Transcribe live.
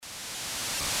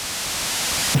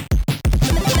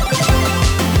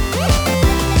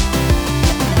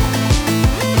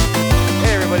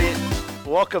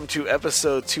welcome to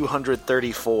episode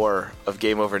 234 of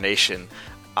Game Over Nation.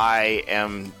 I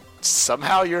am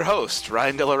somehow your host,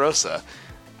 Ryan De La Rosa.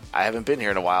 I haven't been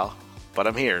here in a while, but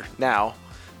I'm here now.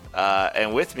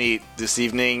 And with me this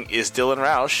evening is Dylan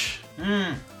Roush.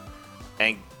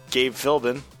 And Gabe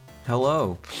Philbin.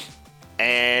 Hello.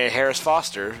 And Harris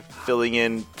Foster, filling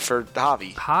in for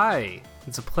Javi. Hi.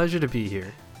 It's a pleasure to be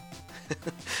here.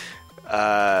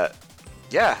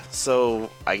 Yeah, so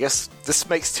I guess this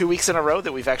makes 2 weeks in a row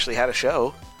that we've actually had a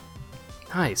show.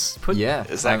 Nice.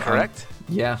 Is that correct?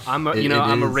 Yeah. I'm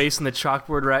erasing the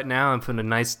chalkboard right now and putting a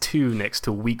nice 2 next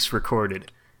to weeks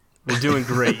recorded. We're doing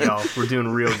great, y'all. We're doing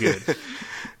real good.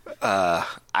 I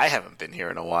haven't been here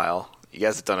in a while. You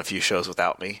guys have done a few shows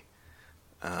without me.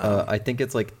 I think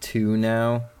it's like 2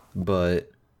 now, but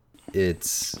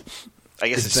it's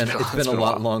been a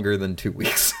lot longer than 2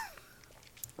 weeks.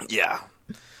 Yeah.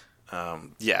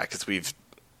 Because we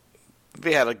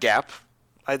had a gap,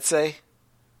 I'd say.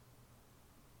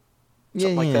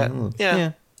 Something like that.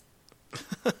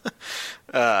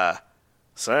 Yeah.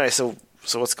 So anyway, so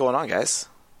what's going on, guys?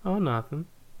 Oh, nothing.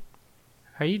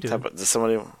 How you doing? Does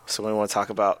somebody want to talk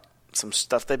about some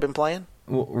stuff they've been playing?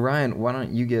 Well, Ryan, why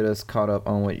don't you get us caught up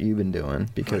on what you've been doing?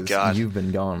 Because you've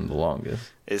been gone the longest.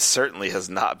 It certainly has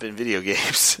not been video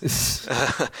games.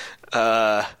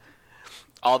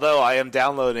 Although I am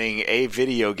downloading a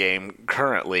video game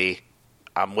currently.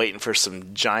 I'm waiting for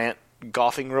some giant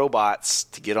golfing robots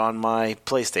to get on my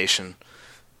PlayStation.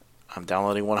 I'm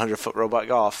downloading 100-Foot Robot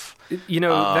Golf. You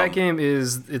know, that game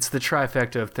it's the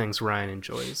trifecta of things Ryan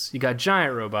enjoys. You got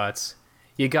giant robots,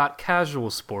 you got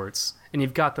casual sports, and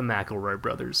you've got the McElroy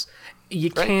brothers. You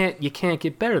can't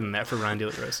get better than that for Ryan De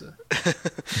La Rosa.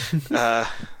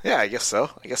 Yeah, I guess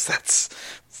so. I guess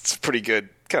it's pretty good.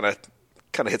 Kind of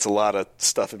hits a lot of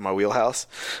stuff in my wheelhouse.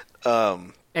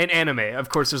 And anime. Of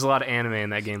course, there's a lot of anime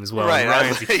in that game as well. Right.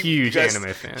 Ryan's a huge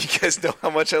anime fan. You guys know how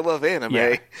much I love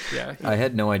anime. Yeah. I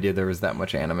had no idea there was that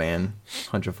much anime in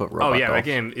 100-Foot Robot Golf. That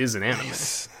game is an anime.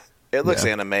 It looks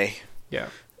anime. Yeah.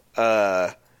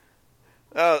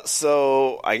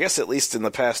 So I guess at least in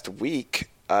the past week,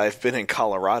 I've been in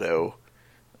Colorado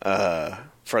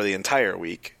for the entire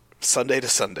week, Sunday to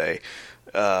Sunday.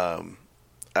 I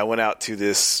went out to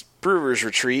this brewer's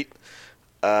retreat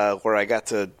where I got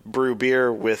to brew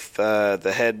beer with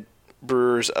the head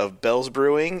brewers of Bell's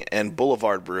Brewing and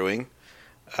Boulevard Brewing,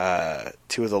 2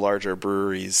 of the larger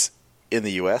breweries in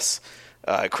the U.S.,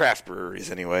 craft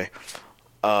breweries anyway.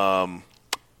 That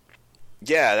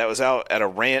was out at a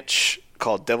ranch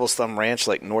called Devil's Thumb Ranch,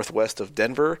 like northwest of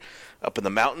Denver, up in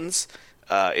the mountains.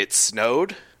 It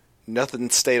snowed. Nothing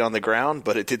stayed on the ground,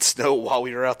 but it did snow while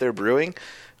we were out there brewing.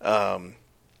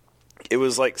 It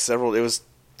was like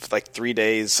 3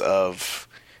 days of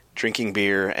drinking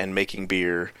beer and making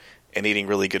beer and eating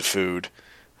really good food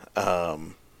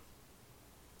in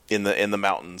the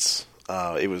mountains.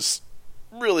 It was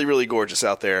really, really gorgeous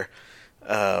out there.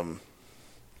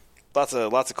 Lots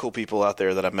of cool people out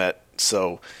there that I met.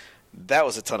 So that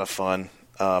was a ton of fun.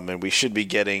 And we should be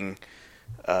getting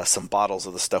some bottles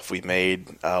of the stuff we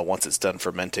made once it's done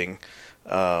fermenting.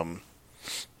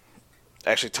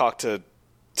 Actually talked to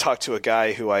a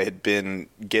guy who I had been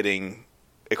getting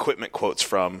equipment quotes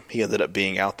from. He ended up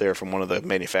being out there from one of the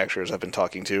manufacturers I've been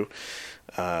talking to.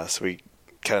 So we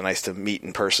kind of nice to meet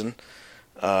in person.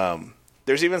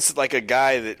 There's even like a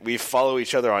guy that we follow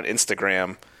each other on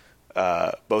Instagram,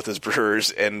 both as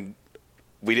brewers, and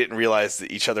we didn't realize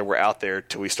that each other were out there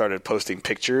till we started posting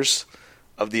pictures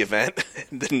of the event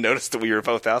and then noticed that we were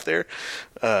both out there.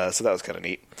 So that was kind of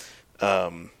neat.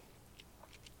 And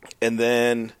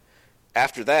then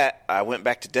after that, I went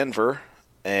back to Denver,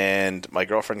 and my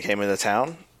girlfriend came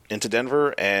into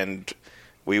Denver, and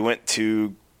we went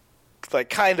to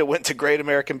Great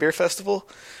American Beer Festival.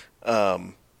 That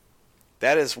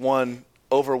is one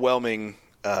overwhelming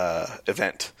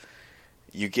event.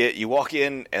 You walk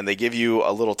in, and they give you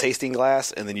a little tasting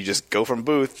glass, and then you just go from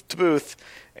booth to booth,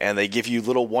 and they give you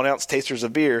little 1-ounce tasters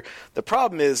of beer. The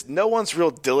problem is no one's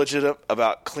real diligent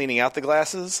about cleaning out the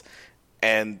glasses,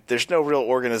 and there's no real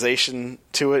organization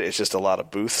to it. It's just a lot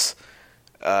of booths.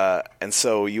 And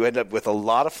so you end up with a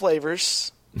lot of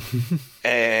flavors.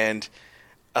 And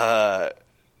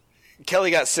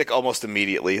Kelly got sick almost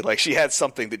immediately. Like, she had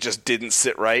something that just didn't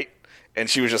sit right. And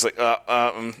she was just like,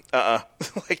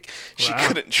 like, she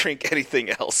couldn't drink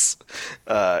anything else.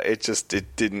 It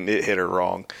hit her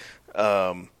wrong.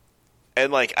 And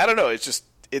like, I don't know,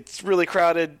 it's really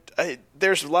crowded.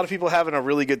 There's a lot of people having a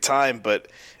really good time, but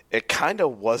it kind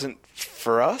of wasn't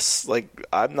for us. Like,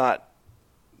 I'm not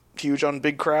huge on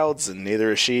big crowds, and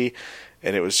neither is she.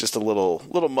 And it was just a little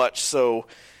much. So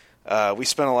we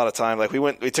spent a lot of time. Like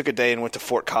we took a day and went to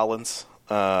Fort Collins,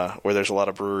 where there's a lot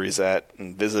of breweries at,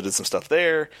 and visited some stuff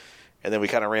there. And then we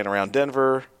kind of ran around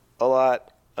Denver a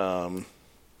lot.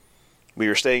 We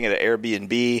were staying at an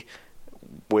Airbnb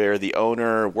where the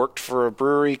owner worked for a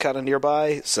brewery kind of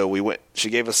nearby. So we went. She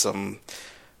gave us some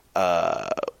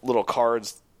little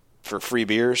cards for free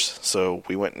beers. So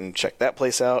we went and checked that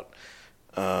place out.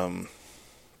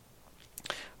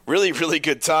 Really, really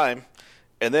good time.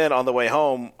 And then on the way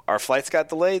home, our flights got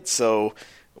delayed, so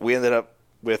we ended up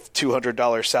with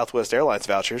 $200 Southwest Airlines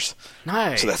vouchers.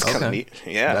 Nice. So that's kind of neat.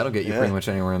 Yeah, that'll get you pretty much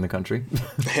anywhere in the country.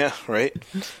 Yeah, right.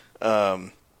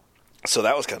 So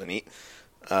that was kind of neat.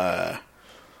 Well,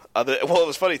 it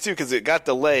was funny too because it got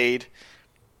delayed.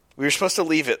 We were supposed to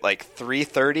leave at like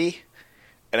 3:30,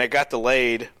 and it got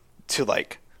delayed to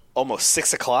like almost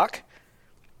 6 o'clock.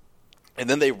 And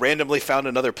then they randomly found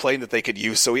another plane that they could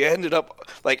use. So we ended up,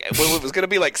 like, when it was going to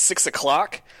be like 6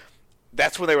 o'clock,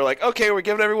 that's when they were like, okay, we're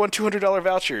giving everyone $200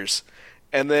 vouchers.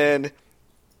 And then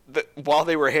while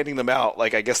they were handing them out,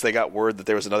 like, I guess they got word that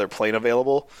there was another plane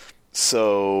available.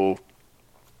 So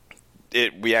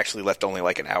we actually left only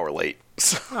like an hour late.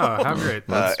 So, oh, how great.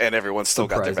 And everyone still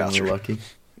got their voucher. Lucky.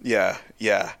 Yeah.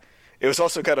 It was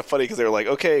also kind of funny because they were like,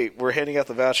 okay, we're handing out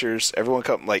the vouchers. Everyone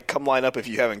come line up if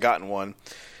you haven't gotten one.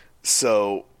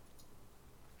 So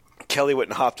Kelly went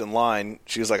and hopped in line.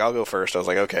 She was like, I'll go first. I was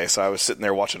like, okay. So I was sitting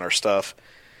there watching our stuff.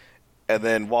 And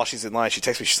then while she's in line, she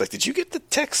texts me. She's like, did you get the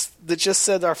text that just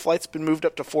said our flight's been moved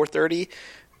up to 4:30?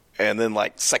 And then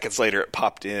like seconds later it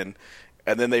popped in.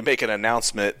 And then they make an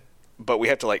announcement, but we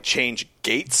have to like change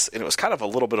gates. And it was kind of a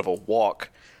little bit of a walk.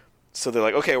 So they're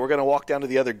like, okay, we're going to walk down to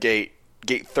the other gate,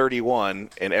 gate 31,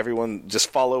 and everyone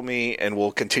just follow me and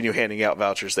we'll continue handing out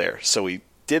vouchers there. So we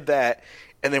did that.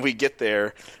 And then we get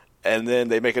there, and then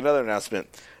they make another announcement.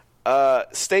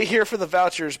 Stay here for the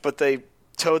vouchers, but they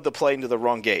towed the plane to the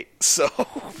wrong gate. So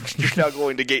you're now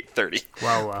going to gate 30.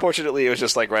 Wow. Fortunately, it was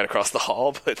just like right across the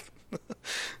hall, but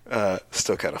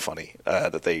still kind of funny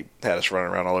that they had us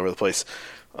running around all over the place.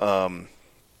 But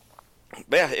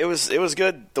yeah, it was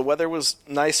good. The weather was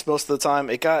nice most of the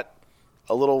time. It got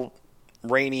a little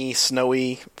rainy,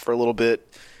 snowy for a little bit.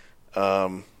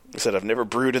 I said I've never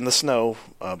brewed in the snow,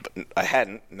 but I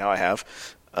hadn't. Now I have.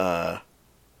 And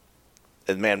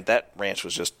man, that ranch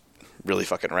was just really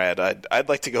fucking rad. I'd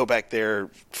like to go back there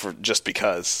for just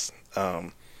because.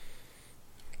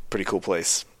 Pretty cool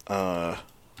place. But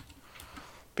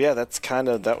yeah,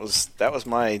 that was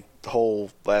my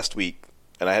whole last week,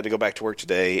 and I had to go back to work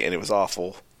today, and it was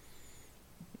awful.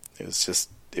 It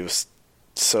was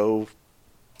so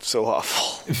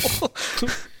awful.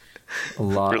 A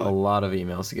lot of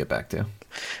emails to get back to.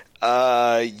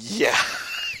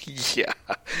 Yeah,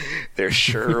 there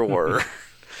sure were.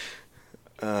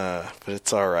 But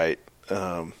it's all right.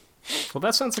 Well,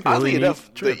 that sounds like a really neat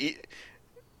trip.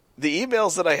 The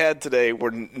emails that I had today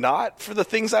were not for the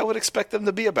things I would expect them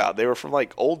to be about. They were from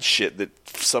like old shit that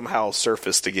somehow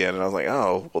surfaced again, and I was like,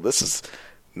 oh, well, this is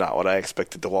not what I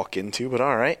expected to walk into, but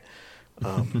all right.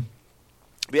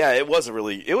 Yeah, it was a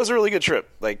really good trip.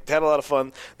 Like, had a lot of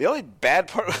fun. The only bad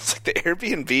part was like the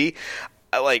Airbnb.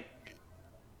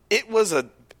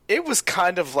 It was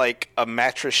kind of like a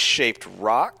mattress shaped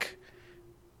rock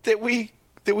that we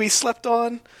slept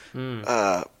on.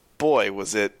 Boy,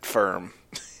 was it firm.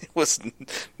 It was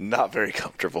not very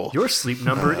comfortable. Your sleep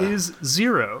number is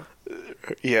 0.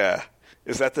 Yeah,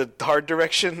 is that the hard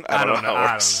direction? I don't know.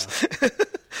 I don't know.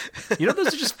 You know,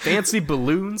 those are just fancy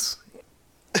balloons.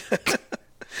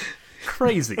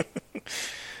 Crazy.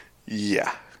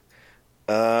 Yeah.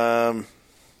 So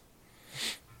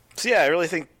yeah,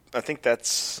 I think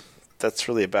that's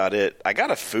really about it. I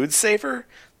got a food saver.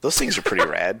 Those things are pretty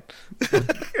rad.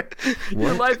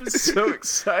 Your life is so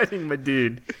exciting, my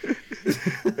dude.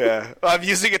 Yeah, I'm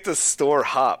using it to store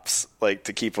hops, like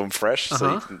to keep them fresh.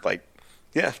 So you can, like,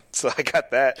 yeah. So I got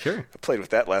that. Sure. I played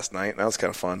with that last night. That was kind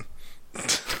of fun.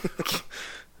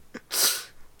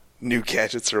 New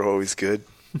gadgets are always good.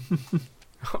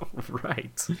 Oh,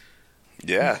 right.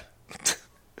 Yeah.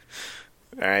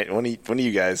 All right. When are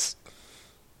you guys?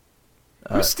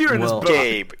 Who's steering this boat?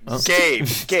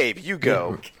 Gabe, you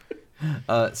go.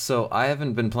 So I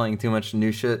haven't been playing too much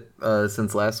new shit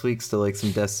since last week. Still like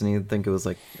some Destiny. I think it was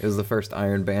the first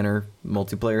Iron Banner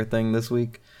multiplayer thing this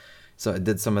week. So I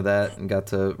did some of that and got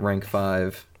to rank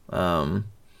 5.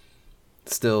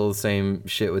 Still the same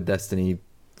shit with Destiny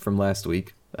from last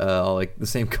week. All like the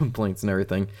same complaints and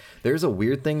everything. There's a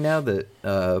weird thing now that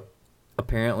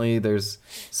apparently there's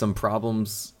some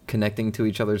problems connecting to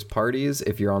each other's parties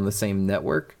if you're on the same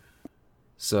network.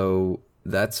 So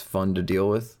that's fun to deal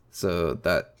with. So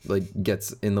that like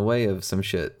gets in the way of some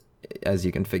shit as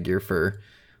you can figure, for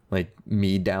like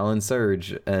me, Dal, and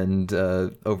Surge. And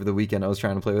over the weekend I was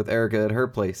trying to play with Erica at her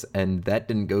place, and that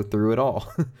didn't go through at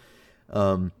all.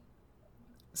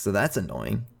 So that's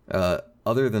annoying.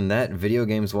 Other than that, video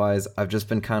games wise, I've just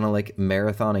been kind of like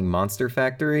marathoning Monster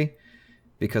Factory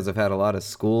because I've had a lot of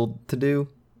school to do,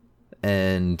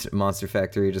 and Monster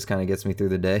Factory just kind of gets me through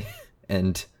the day.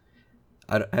 And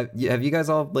have you guys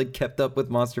all like kept up with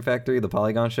Monster Factory, the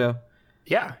Polygon show?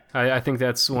 Yeah, I think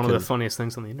that's one of the funniest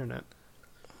things on the internet.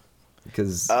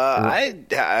 Because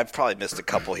I've probably missed a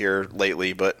couple here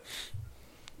lately, but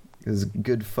because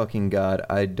good fucking god,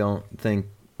 I don't think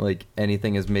like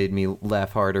anything has made me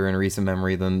laugh harder in recent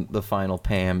memory than the final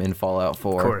Pam in Fallout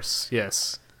 4. Of course,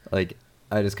 yes. Like,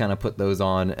 I just kind of put those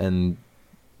on and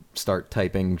start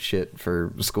typing shit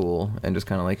for school and just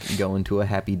kind of like go into a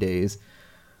happy daze.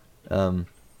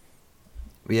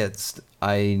 Yeah,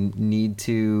 I need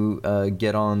to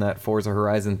get on that Forza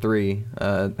Horizon 3.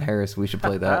 Harris, we should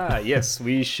play that. Yes,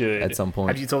 we should. At some point.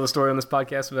 Have you told the story on this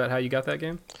podcast about how you got that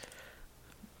game?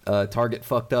 Target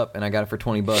fucked up and I got it for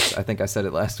 $20. I think I said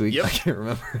it last week. Yep. I can't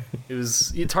remember. It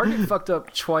was Target fucked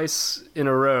up twice in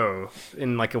a row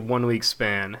in like a 1 week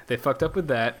span. They fucked up with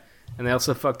that, and they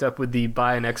also fucked up with the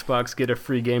buy an Xbox get a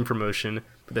free game promotion,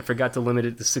 but they forgot to limit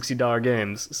it to $60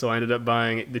 games. So I ended up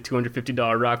buying the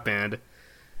 $250 Rock Band,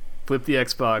 flipped the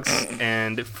Xbox,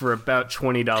 and for about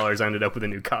 $20 I ended up with a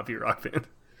new copy of Rock Band.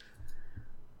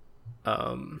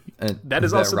 That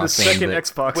is also the second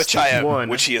Xbox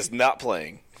which he is not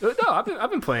playing. No,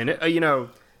 I've been playing it. I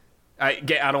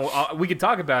don't. We could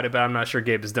talk about it, but I'm not sure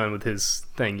Gabe is done with his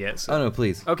thing yet. So. Oh no,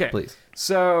 please. Okay, please.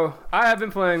 So I have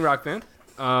been playing Rock Band.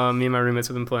 Me and my roommates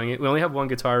have been playing it. We only have one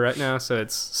guitar right now, so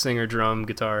it's singer, drum,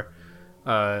 guitar,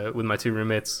 with my two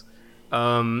roommates.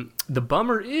 The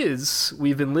bummer is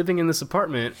we've been living in this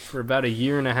apartment for about a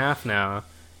year and a half now,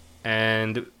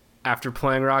 and after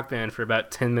playing Rock Band for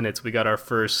about 10 minutes, we got our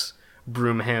first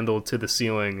broom handle to the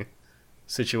ceiling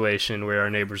situation where our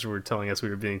neighbors were telling us we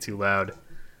were being too loud.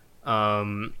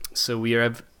 So we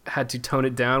have had to tone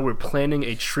it down. We're planning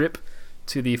a trip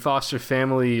to the Foster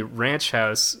family ranch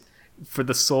house for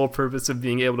the sole purpose of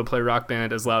being able to play Rock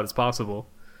Band as loud as possible.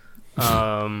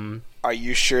 Are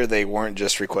you sure they weren't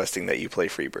just requesting that you play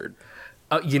Freebird?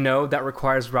 That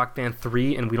requires Rock Band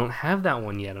 3, and we don't have that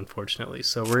one yet, unfortunately.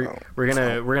 So we're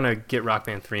gonna get Rock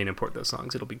Band 3 and import those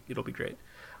songs. It'll be great.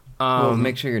 Well,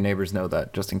 make sure your neighbors know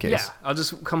that, just in case. Yeah, I'll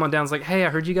just come on down. It's like, hey, I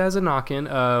heard you guys are knocking.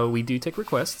 We do take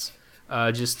requests.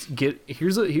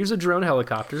 Here's a drone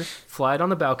helicopter. Fly it on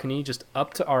the balcony, just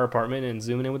up to our apartment, and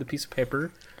zoom it in with a piece of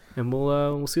paper, and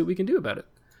we'll see what we can do about it.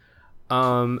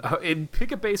 And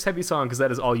pick a bass heavy song because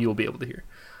that is all you will be able to hear.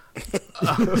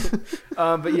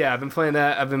 But yeah, I've been playing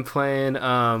that. I've been playing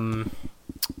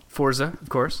Forza, of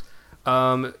course.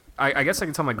 I guess I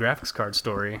can tell my graphics card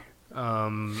story.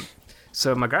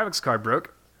 So my graphics card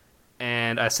broke,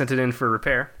 and I sent it in for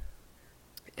repair.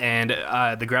 And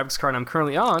the graphics card I'm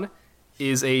currently on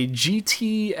is a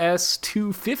GTS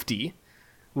 250,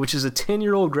 which is a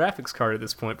 10-year-old graphics card at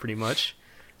this point, pretty much.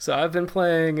 So I've been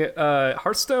playing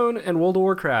Hearthstone and World of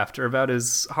Warcraft are about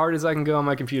as hard as I can go on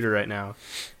my computer right now.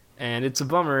 And it's a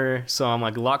bummer, so I'm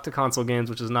like locked to console games,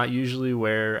 which is not usually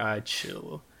where I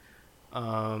chill.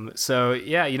 So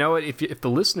yeah, you know what? If the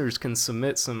listeners can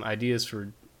submit some ideas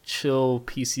for chill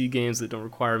PC games that don't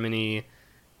require many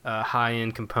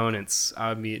high-end components,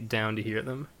 I'd be down to hear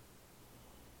them.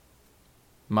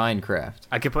 Minecraft.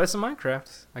 I could play some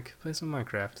Minecraft.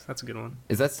 That's a good one.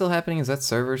 Is that still happening? Is that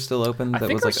server still open? That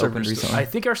was like open recently. I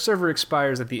think our server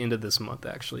expires at the end of this month,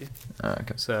 actually. Oh,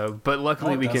 okay. So, but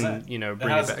luckily we can, bring it back.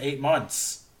 It has 8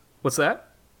 months. What's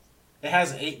that? It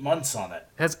has 8 months on it.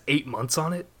 It has 8 months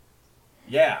on it?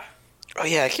 Yeah. Oh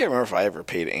yeah, I can't remember if I ever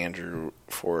paid Andrew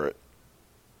for it.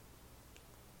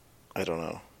 I don't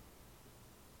know.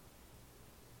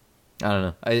 I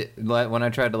don't know. When I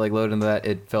tried to like load into that,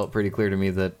 it felt pretty clear to me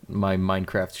that my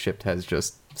Minecraft ship has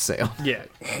just sailed. Yeah.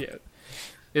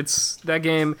 It's that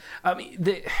game. I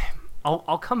mean,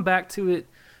 I'll come back to it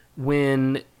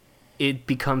when it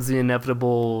becomes the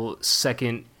inevitable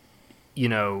second,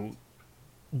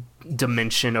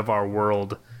 dimension of our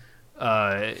world.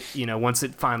 Once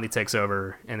it finally takes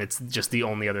over and it's just the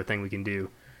only other thing we can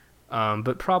do.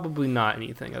 But probably not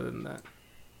anything other than that.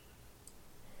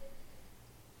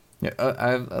 Yeah,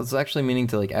 I was actually meaning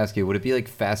to like ask you, would it be like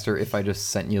faster if I just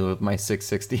sent you my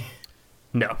 660?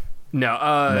 No.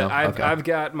 Okay. I've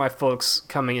got my folks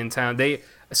coming in town. The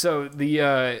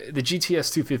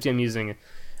GTS 250 I'm using,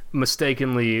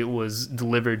 mistakenly was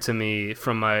delivered to me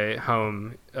from my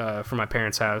home, from my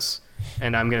parents' house,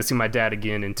 and I'm gonna see my dad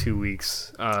again in 2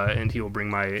 weeks, and he will bring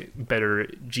my better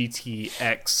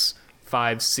GTX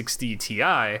 560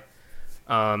 Ti,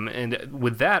 and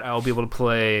with that I'll be able to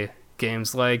play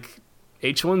games like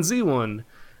H1Z1.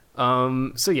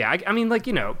 So yeah, I mean, like,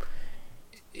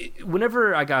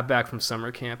 whenever I got back from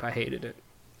summer camp, I hated it,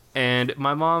 and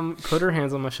my mom put her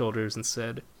hands on my shoulders and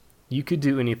said, "You could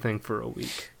do anything for a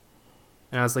week."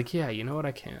 And I was like, yeah, you know what,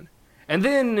 I can. And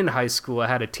then in high school, I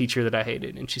had a teacher that I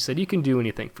hated, and she said, you can do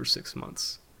anything for 6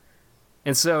 months.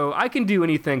 And so I can do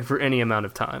anything for any amount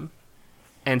of time.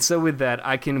 And so with that,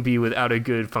 I can be without a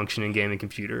good functioning gaming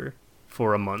computer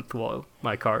for a month while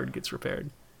my card gets repaired.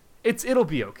 It'll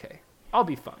be okay. I'll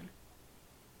be fine.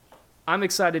 I'm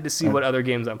excited to see what other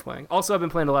games I'm playing. Also, I've been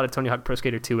playing a lot of Tony Hawk Pro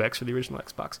Skater 2X for the original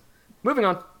Xbox. Moving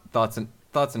on. Thoughts and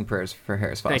prayers for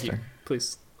Harris Foster. Thank you.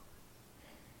 Please.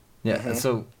 Yeah,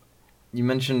 so you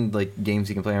mentioned like games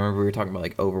you can play. I remember we were talking about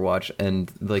like Overwatch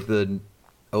and like the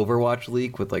Overwatch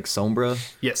leak with like Sombra.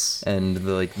 Yes. And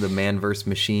the man versus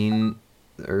machine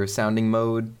or sounding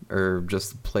mode or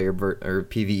just player or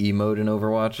PvE mode in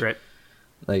Overwatch. Right.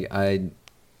 Like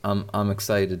I'm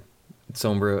excited.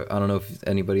 Sombra, I don't know if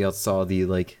anybody else saw the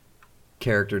like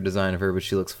character design of her, but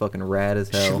she looks fucking rad as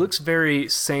hell. She looks very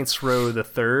Saints Row the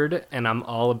Third, and I'm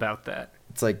all about that.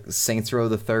 It's like Saints Row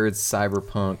the Third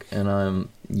Cyberpunk, and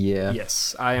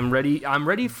Yes, I am ready. I'm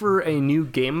ready for a new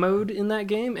game mode in that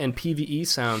game, and PvE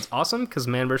sounds awesome because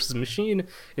Man vs. Machine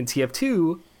in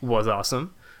TF2 was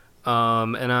awesome.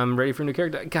 And I'm ready for a new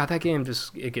character. God, that game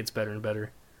it gets better and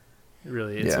better. It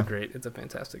really, it's a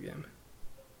fantastic game.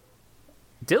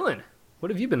 Dylan, what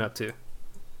have you been up to?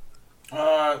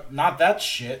 Not that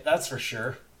shit, that's for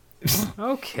sure.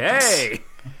 Okay.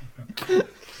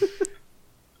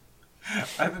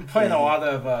 I've been playing a lot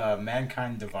of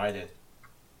Mankind Divided.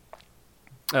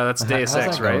 Oh, that's Deus How's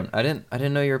Ex, that right? going? I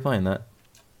didn't know you were playing that.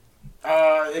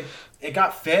 It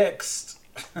got fixed,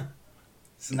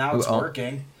 so now it's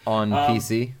working on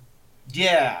PC.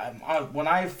 Yeah, when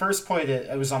I first played it,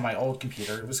 it was on my old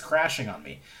computer. It was crashing on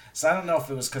me, so I don't know if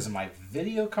it was because of my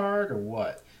video card or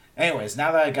what. Anyways,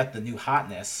 now that I got the new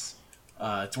hotness,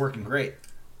 it's working great,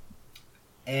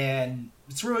 and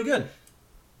it's really good.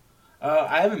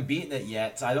 I haven't beaten it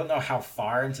yet, so I don't know how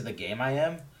far into the game I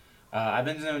am. I've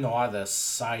been doing a lot of the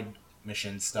side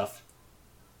mission stuff.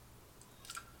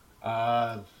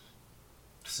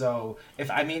 So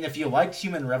if you liked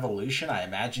Human Revolution, I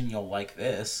imagine you'll like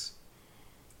this.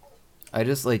 I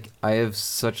have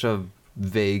such a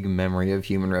vague memory of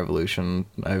Human Revolution.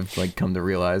 I've come to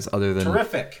realize, other than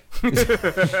terrific.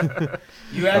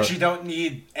 You actually don't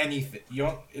need anything. You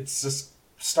don't. It's just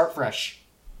start fresh.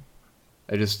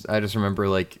 I just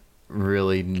remember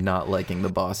really not liking the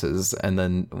bosses, and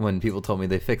then when people told me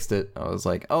they fixed it, I was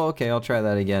like, oh, okay, I'll try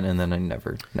that again, and then I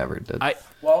never did. I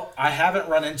haven't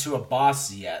run into a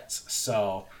boss yet,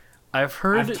 so I've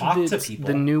heard that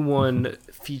the new one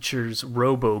features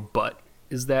Robo-Butt.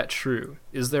 Is that true?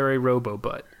 Is there a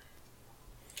Robo-Butt?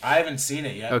 I haven't seen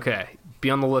it yet. Okay, be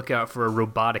on the lookout for a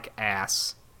robotic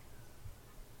ass.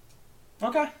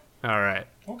 Okay. All right.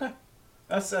 Okay.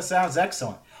 That sounds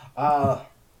excellent.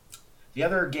 The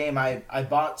other game I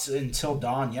bought Until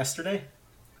Dawn yesterday.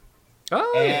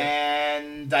 Oh.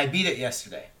 And I beat it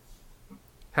yesterday.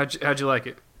 How'd you like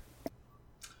it?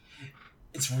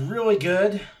 It's really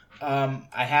good.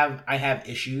 I have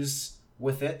issues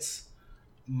with it.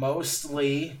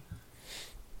 Mostly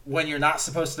when you're not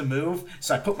supposed to move.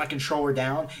 So I put my controller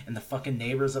down and the fucking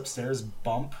neighbors upstairs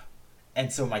bump,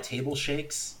 and so my table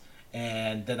shakes,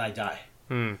 and then I die.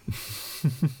 Should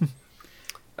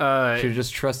have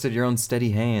just trusted your own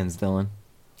steady hands, Dylan.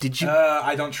 Did you?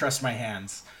 I don't trust my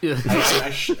hands. I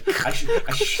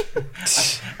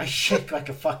shake like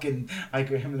him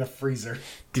in a freezer.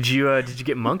 Did you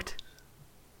get monked?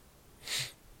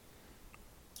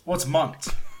 What's monked?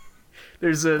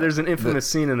 There's an infamous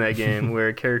scene in that game where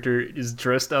a character is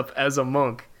dressed up as a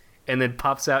monk and then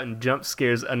pops out and jump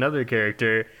scares another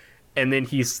character, and then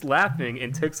he's laughing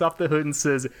and takes off the hood and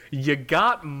says, "You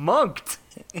got monked."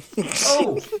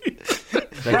 Oh,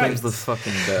 that game's the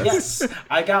fucking best. Yes,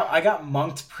 I got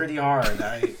monked pretty hard.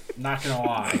 I'm not gonna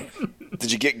lie.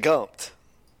 Did you get gumped?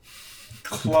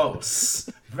 Close.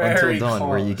 Very Until Dawn, close.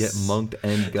 where you get monked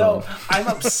and No, gumped. I'm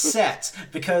upset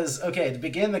because, okay, at the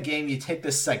beginning of the game, you take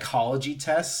this psychology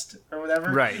test or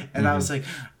whatever. Right. And I was like,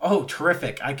 oh,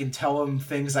 terrific. I can tell him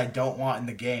things I don't want in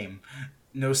the game.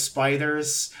 No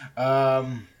spiders.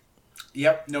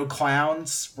 Yep, no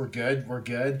clowns. We're good.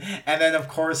 And then, of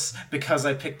course, because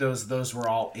I picked those were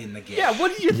all in the game. Yeah,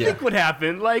 what did you think would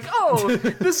happen? Like, oh,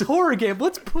 this horror game,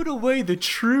 let's put away the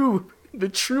true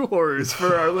horrors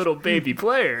for our little baby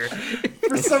player.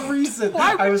 For some reason,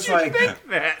 Why would I was you like, think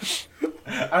that?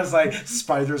 I was like,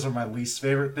 spiders are my least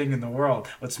favorite thing in the world.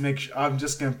 Let's make sure, I'm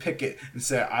just gonna pick it and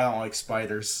say I don't like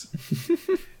spiders.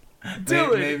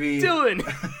 Dylan,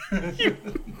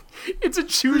 it's a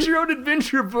choose your own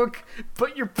adventure book,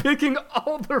 but you're picking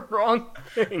all the wrong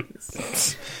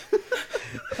things.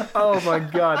 Oh my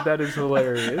god, that is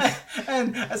hilarious.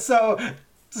 And so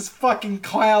this fucking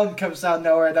clown comes out of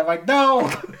nowhere, and I'm like,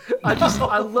 no!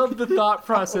 I love the thought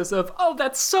process of, oh,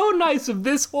 that's so nice of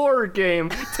this horror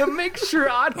game to make sure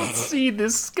I don't see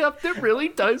this stuff that really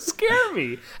does scare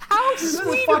me. How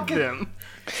sweet of them.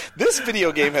 This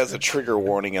video game has a trigger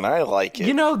warning, and I like it.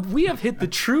 You know, we have hit the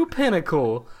true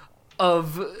pinnacle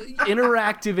of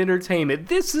interactive entertainment.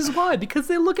 This is why, because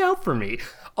they look out for me.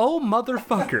 Oh,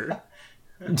 motherfucker.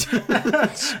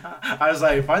 I was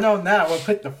like, if I know that, we'll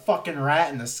put the fucking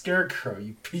rat in the scarecrow,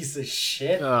 you piece of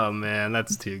shit. Oh, man,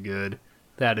 that's too good.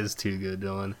 That is too good,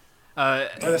 Dylan. Or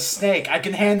the snake. I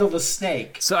can handle the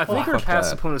snake. So I think we're past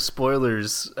the point of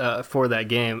spoilers for that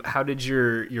game. How did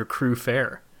your crew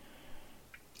fare?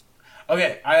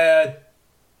 Okay,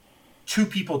 2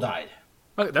 people died.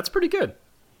 Oh, that's pretty good.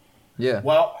 Yeah.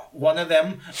 Well, one of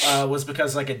them was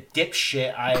because, like a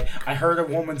dipshit, I heard a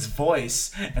woman's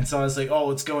voice, and so I was like, oh,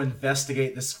 let's go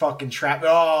investigate this fucking trap.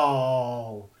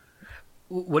 Oh!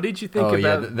 What did you think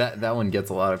about... yeah, that one gets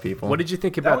a lot of people. What did you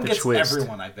think That about one the gets twist?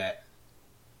 everyone, I bet.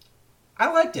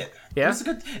 I liked it. Yeah?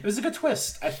 It was a good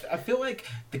twist. I feel like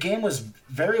the game was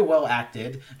very well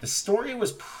acted. The story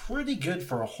was pretty good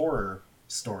for a horror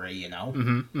story, you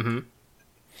know?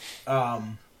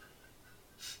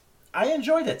 I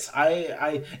enjoyed it.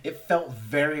 It felt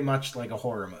very much like a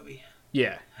horror movie.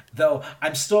 Yeah. Though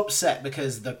I'm still upset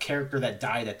because the character that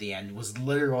died at the end was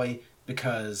literally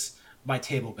because my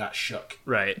table got shook.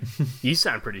 Right. You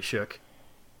sound pretty shook.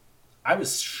 I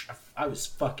was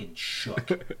fucking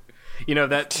shook. You know,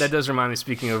 that does remind me,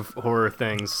 speaking of horror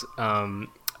things,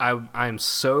 I'm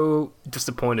so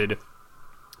disappointed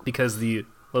because the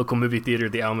local movie theater,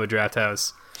 the Alamo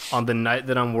Drafthouse, on the night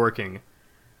that I'm working,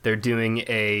 they're doing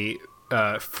a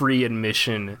free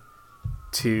admission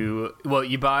to... Well,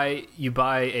 you buy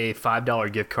a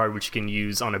 $5 gift card, which you can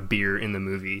use on a beer in the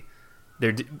movie.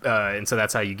 And so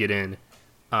that's how you get in.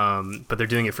 But they're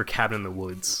doing it for Cabin in the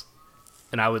Woods.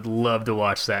 And I would love to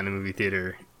watch that in a movie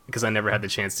theater, because I never had the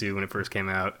chance to when it first came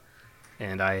out.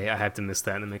 And I had to miss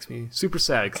that, and it makes me super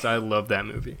sad, because I love that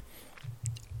movie.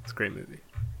 It's a great movie.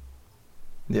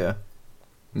 Yeah.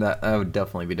 I would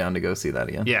definitely be down to go see that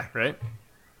again. Yeah, right?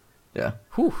 Yeah.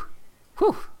 Whew.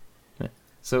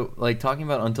 So, like, talking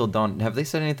about Until Dawn, have they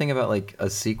said anything about, like, a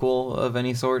sequel of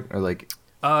any sort? Or, like...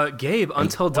 Gabe,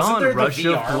 Until Wasn't Dawn, there the Rush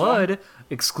of VR Blood, one?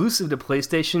 exclusive to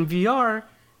PlayStation VR,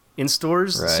 in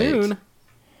stores soon.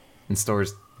 In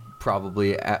stores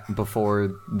probably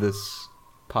before this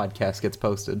podcast gets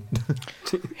posted.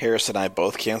 Harris and I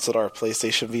both canceled our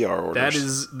PlayStation VR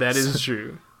orders. That is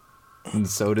true. And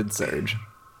so did Serge.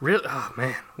 Really? Oh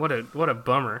man, what a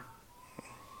bummer.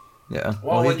 Yeah.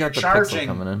 Well, he's when you're got the charging, Pixel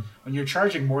coming in. when you're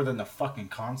charging more than the fucking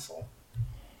console.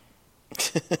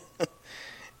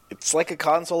 It's like a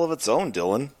console of its own,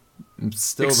 Dylan. It's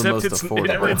still Except the most it's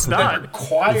affordable. it's not.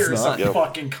 Requires It's not. a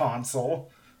fucking console.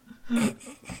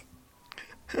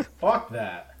 Fuck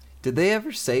that. Did they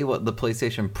ever say what the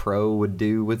PlayStation Pro would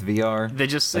do with VR? They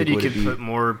just said Like, you would could it be- put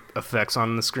more effects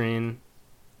on the screen.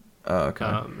 Oh,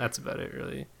 okay. That's about it,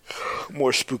 really.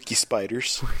 More spooky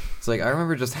spiders. It's like I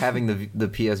remember just having the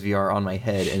PSVR on my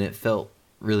head, and it felt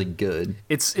really good,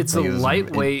 It's Like, a it was-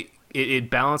 lightweight. It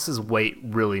balances weight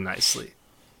really nicely.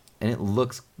 and it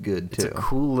looks good It's too. a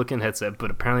cool looking headset, but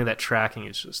apparently that tracking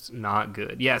is just not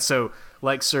good. Yeah, so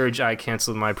like Serge, I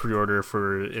canceled my pre-order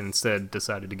for instead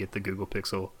decided to get the Google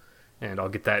Pixel, and I'll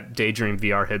get that Daydream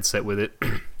VR headset with it,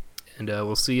 and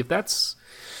we'll see if that's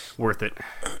worth it.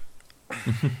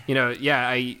 You know, yeah,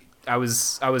 I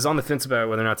was on the fence about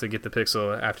whether or not to get the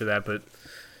Pixel after that, but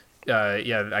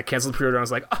yeah, I canceled the pre-order. And I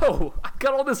was like, oh, I've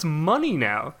got all this money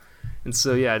now, and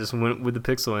so yeah, I just went with the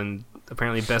Pixel, and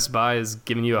apparently Best Buy is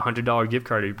giving you a $100 gift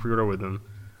card if you pre-order with them.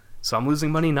 So I'm losing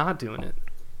money not doing it.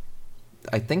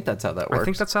 I think that's how that works. I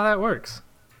think that's how that works.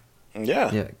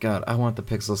 Yeah. Yeah, God, I want the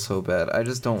Pixel so bad. I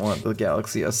just don't want the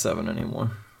Galaxy S7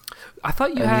 anymore. I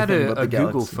thought you Anything had but a the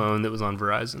Google Galaxy. phone that was on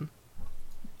Verizon.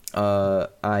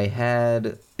 I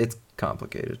had... It's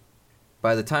complicated.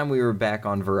 By the time we were back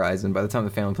on Verizon, by the time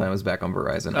the family plan was back on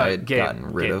Verizon, I had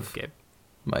gotten rid of Gabe.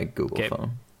 my Google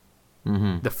phone.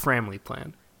 The Framily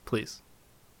plan, please.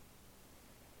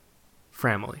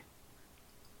 Framily.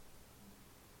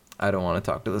 I don't want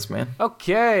to talk to this man.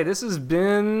 Okay, this has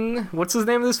been... What's his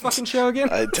name of this fucking show again?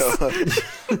 I don't.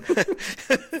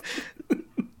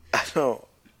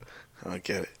 I don't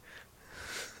get it.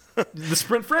 The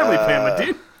Sprint Framily plan, my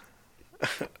dude.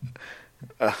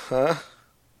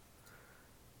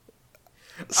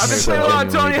 I've been playing a lot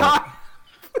of Tony Hawk.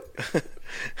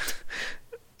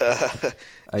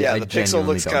 Yeah, the Pixel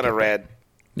looks kind of rad.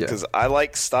 Because I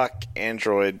like stock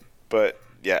Android, but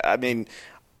yeah, I mean,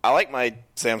 I like my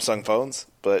Samsung phones,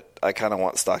 but I kind of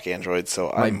want stock Android,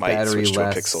 so I might switch to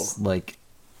a Pixel. Like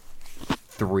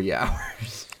 3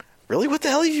 hours. Really? What the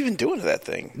hell have you been doing to that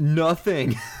thing?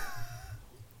 Nothing.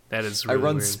 That is really I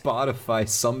run weird. Spotify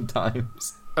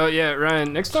sometimes. Oh yeah,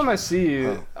 Ryan, next time I see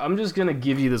you, I'm just going to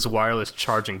give you this wireless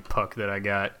charging puck that I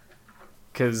got.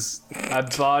 Because I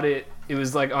bought it, it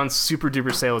was like on super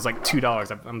duper sale, it was like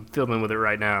 $2. I'm fiddling with it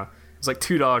right now. It was like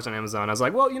 $2 on Amazon. I was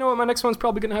like, well, you know what, my next one's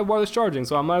probably going to have wireless charging,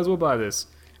 so I might as well buy this.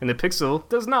 And the Pixel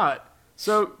does not.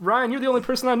 So, Ryan, you're the only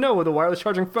person I know with a wireless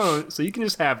charging phone, so you can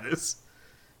just have this.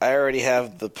 I already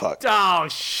have the puck. Oh,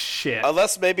 shit.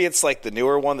 Unless maybe it's like the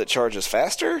newer one that charges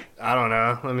faster? I don't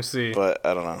know. Let me see. But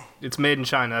I don't know. It's made in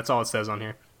China. That's all it says on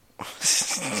here.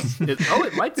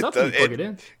 It lights up when you plug it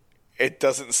in. It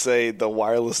doesn't say the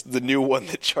new one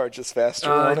that charges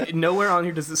faster on it? Nowhere on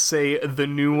here does it say the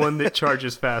new one that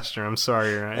charges faster. I'm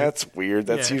sorry, Ryan. That's weird.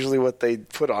 That's usually what they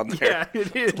put on there. Yeah,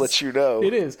 it is. To let you know.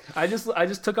 It is. I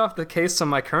just took off the case on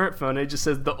my current phone. It just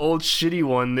says the old shitty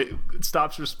one that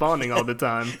stops responding all the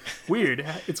time. Weird.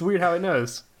 It's weird how it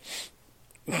knows.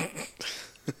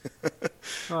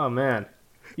 Oh, man.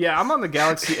 Yeah, I'm on the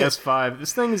Galaxy S5.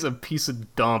 This thing is a piece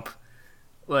of dump.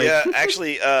 Like, yeah,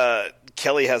 actually,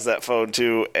 Kelly has that phone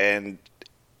too, and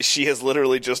she has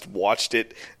literally just watched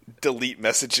it delete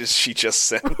messages she just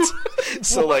sent.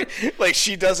 So like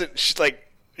she doesn't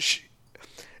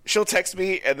she'll text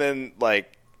me and then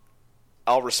like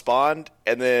I'll respond,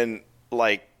 and then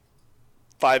like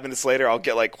 5 minutes later I'll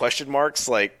get like question marks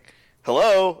like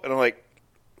hello, and I'm like,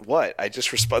 what? I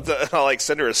just responded, and I'll like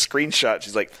send her a screenshot.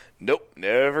 She's like, nope,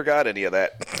 never got any of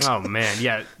that. Oh man,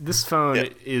 yeah, this phone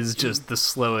is just the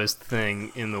slowest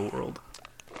thing in the world.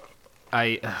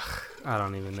 I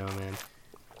don't even know, man.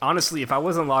 Honestly, if I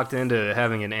wasn't locked into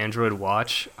having an Android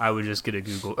watch, I would just get a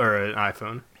Google or an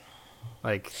iPhone.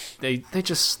 Like they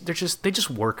just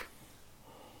work.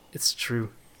 It's true.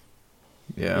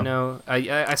 Yeah. You know,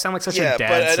 I sound like such a dad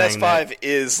but an saying S5 that.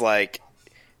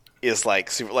 is like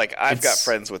super, like I've got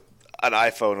friends with an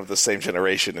iPhone of the same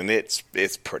generation, and it's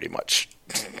pretty much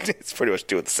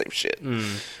doing the same shit.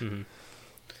 Mm-hmm.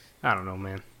 I don't know,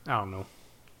 man. I don't know.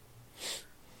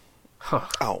 I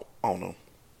don't know.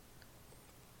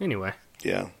 Anyway.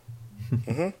 Yeah.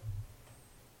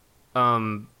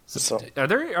 So are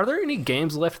there any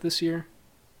games left this year?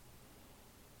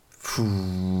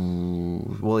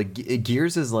 Well,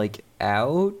 Gears is like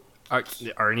out.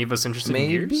 Are any of us interested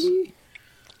Maybe? in Gears?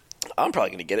 I'm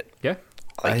probably gonna get it. Yeah.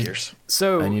 I like Gears.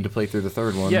 So I need to play through the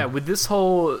third one. Yeah, with this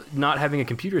whole not having a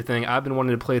computer thing, I've been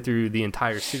wanting to play through the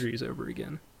entire series over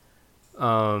again.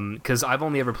 Because I've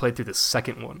only ever played through the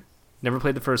second one. Never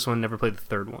played the first one, never played the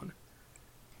third one.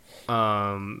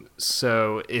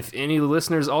 So if any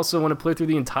listeners also want to play through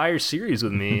the entire series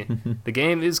with me, the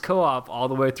game is co-op all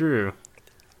the way through.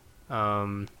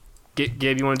 Gabe,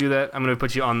 you want to do that? I'm going to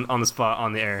put you on the spot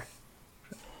on the air.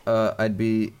 I'd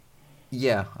be...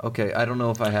 Yeah, okay. I don't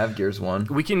know if I have Gears 1.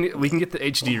 We can get the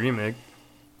HD remake.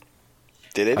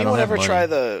 Did anyone ever try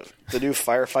the new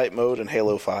firefight mode in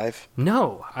Halo 5?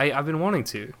 No, I've been wanting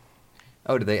to.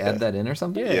 Oh, did they add that in or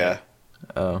something? Yeah.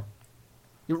 Oh.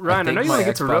 Ryan, I know you want to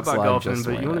get to Xbox robot Live golfing, just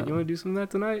but you went want out. to do some of that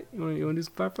tonight? You want to do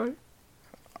some firefight?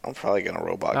 I'm probably gonna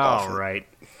robot golf. All right.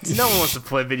 No one wants to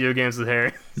play video games with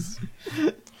Harry.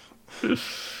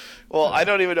 Well, I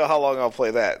don't even know how long I'll play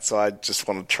that, so I just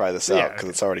want to try this out because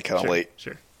it's already kind of late.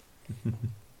 Sure.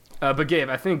 But Gabe,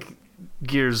 I think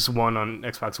Gears 1 on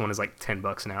Xbox One is like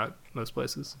 $10 now at most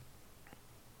places.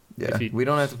 Yeah. We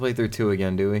don't have to play through 2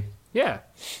 again, do we? Yeah.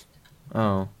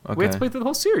 Oh, okay. We have to play through the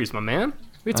whole series, my man.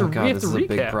 We have to, God, we have this to is recap.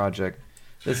 a big project.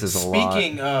 This is a lot.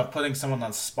 Speaking of putting someone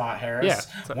on the spot, Harris,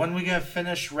 Yeah. when we gonna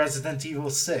finish Resident Evil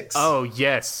 6? Oh,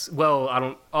 yes. Well,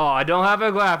 I don't have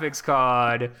a graphics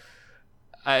card.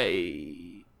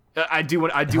 I do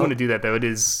want to do that though. It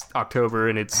is October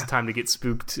and it's time to get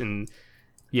spooked, and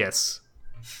yes.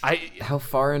 How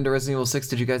far into Resident Evil 6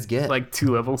 did you guys get? Like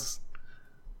 2 levels.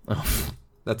 Oh,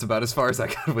 that's about as far as I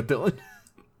got with Dylan.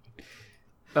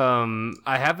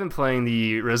 I have been playing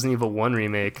the Resident Evil 1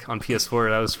 remake on PS4.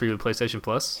 That was free with PlayStation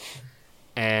Plus.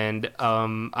 And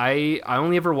I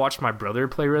only ever watched my brother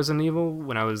play Resident Evil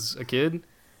when I was a kid.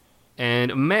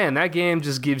 And man, that game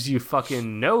just gives you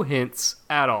fucking no hints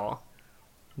at all.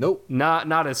 Nope.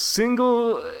 Not a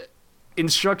single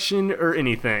instruction or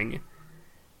anything.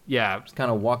 Yeah. Just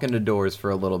kind of walk into doors for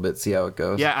a little bit, see how it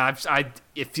goes. Yeah,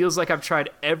 it feels like I've tried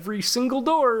every single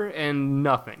door and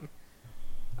nothing.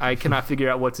 I cannot figure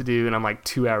out what to do, and I'm like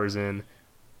 2 hours in.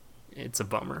 It's a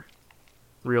bummer.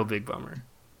 Real big bummer.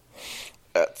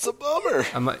 That's a bummer.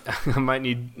 I might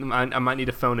need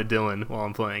to phone a Dylan while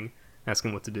I'm playing, ask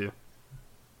him what to do.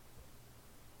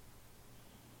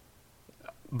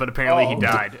 But apparently he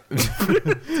died.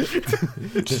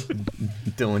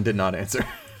 Dylan did not answer.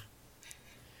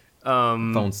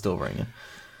 Phone's still ringing.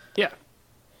 Yeah.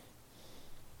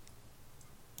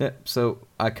 Yeah. So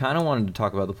I kind of wanted to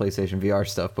talk about the PlayStation VR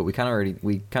stuff, but we kind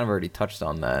of already touched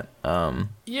on that.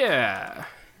 Yeah.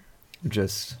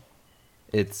 Just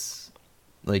it's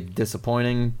like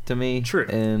disappointing to me. True.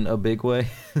 In a big way.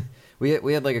 we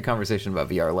had like a conversation about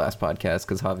VR last podcast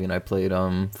because Javi and I played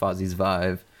Fozzie's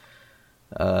Vive.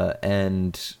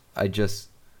 And I just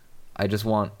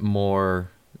want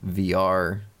more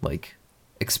VR like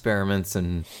experiments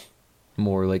and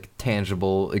more like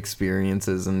tangible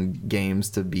experiences and games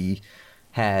to be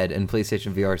had, and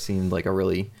PlayStation VR seemed like a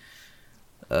really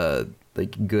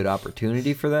like good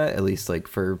opportunity for that, at least like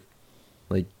for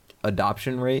like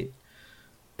adoption rate.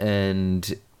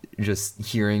 And just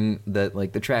hearing that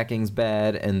like the tracking's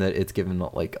bad and that it's given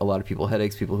like a lot of people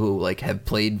headaches, people who like have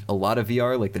played a lot of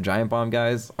VR, like the Giant Bomb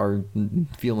guys, are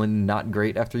feeling not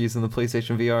great after using the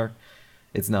PlayStation VR.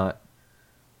 It's not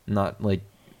like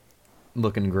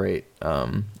looking great.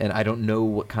 And I don't know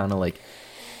what kind of like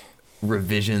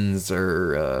revisions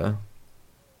or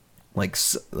like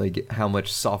how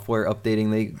much software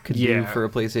updating they could do for a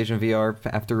PlayStation VR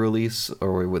after release,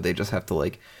 or would they just have to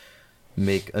like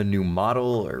make a new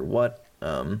model or what?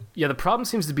 Yeah, the problem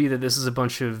seems to be that this is a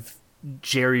bunch of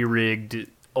jerry-rigged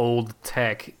old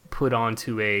tech put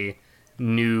into a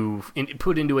new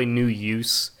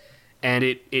use, and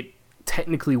it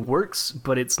technically works,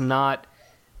 but it's not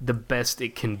the best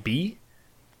it can be.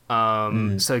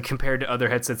 So compared to other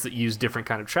headsets that use different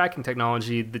kind of tracking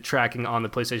technology, the tracking on the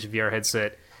PlayStation VR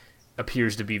headset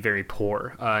appears to be very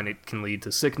poor, and it can lead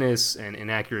to sickness and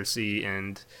inaccuracy,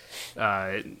 and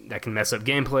that can mess up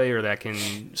gameplay, or that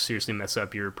can seriously mess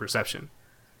up your perception.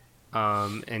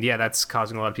 And yeah, that's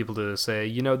causing a lot of people to say,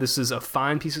 this is a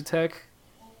fine piece of tech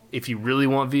if you really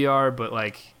want VR, but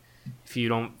like if you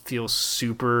don't feel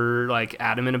super like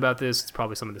adamant about this, it's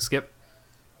probably something to skip.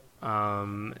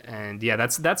 And yeah,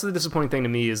 that's the disappointing thing to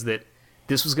me, is that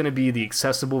this was going to be the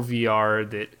accessible VR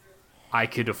that I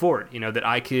could afford, that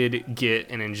I could get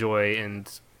and enjoy and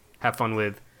have fun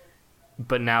with.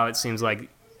 But now it seems like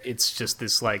it's just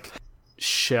this like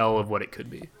shell of what it could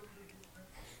be.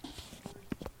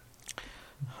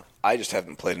 I just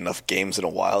haven't played enough games in a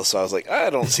while, so I was like, I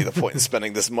don't see the point in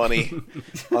spending this money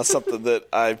on something that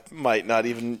I might not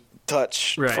even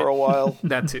touch for a while.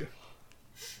 That too.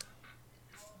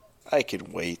 I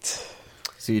can wait.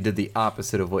 So you did the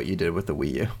opposite of what you did with the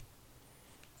Wii U.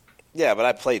 Yeah, but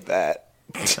I played that.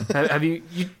 Have you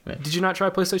did you not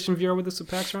try PlayStation VR with this at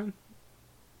PAX, Ryan?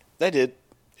 I did.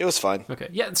 It was fine. Okay.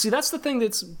 Yeah, see, that's the thing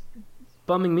that's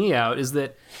bumming me out, is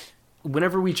that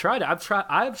whenever we tried it, I've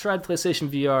tried PlayStation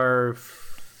VR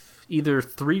either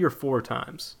 3 or 4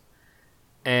 times.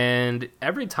 And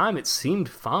every time it seemed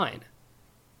fine.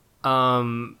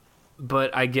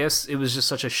 But I guess it was just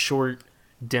such a short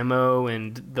demo,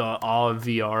 and the awe of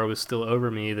VR was still over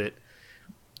me, that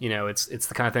it's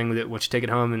the kind of thing that once you take it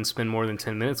home and spend more than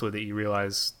 10 minutes with it, you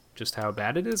realize just how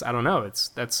bad it is. I don't know.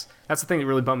 That's the thing that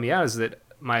really bummed me out, is that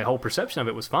my whole perception of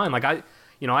it was fine. Like I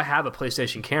have a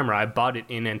PlayStation camera. I bought it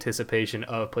in anticipation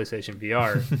of PlayStation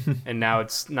VR, and now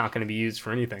it's not going to be used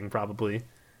for anything probably.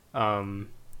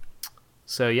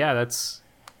 So yeah, it's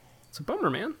a bummer,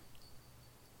 man.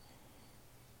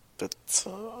 It's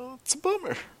a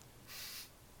bummer.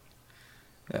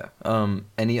 Yeah.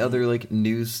 Any other like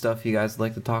news stuff you guys would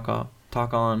like to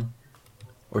talk on,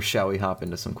 or shall we hop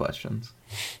into some questions?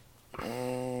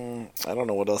 I don't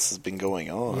know what else has been going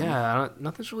on. Yeah,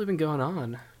 nothing's really been going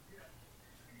on.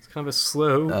 It's kind of a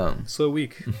slow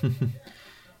week.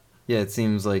 Yeah, it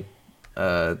seems like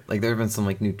there have been some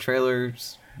like new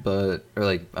trailers, or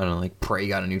like I don't know, like Prey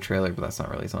got a new trailer, but that's not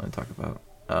really something to talk about.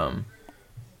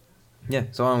 Yeah,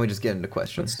 so why don't we just get into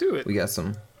questions? Let's do it. We got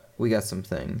some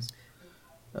things.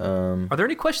 Are there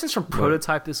any questions from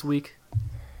Prototype this week?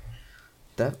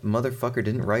 That motherfucker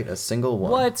didn't write a single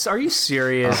one. What? Are you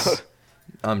serious?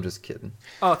 I'm just kidding.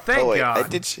 Oh, thank wait, God. I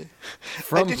did just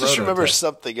Prototype. remember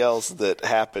something else that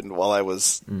happened while I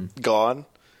was gone.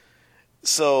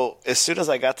 So as soon as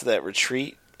I got to that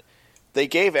retreat, they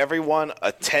gave everyone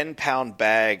a 10-pound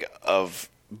bag of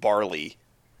barley.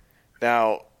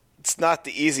 Now, it's not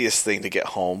the easiest thing to get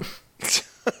home.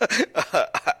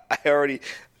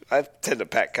 I tend to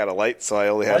pack kind of light, so I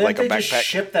only had like a Why didn't they backpack. just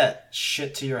ship that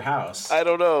shit to your house? I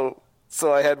don't know.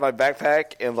 So I had my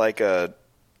backpack and like a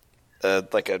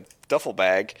duffel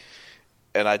bag,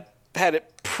 and I had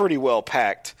it pretty well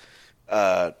packed,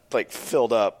 like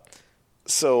filled up.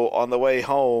 So on the way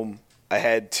home, I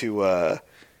had to I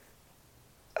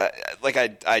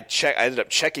ended up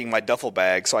checking my duffel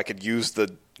bag so I could use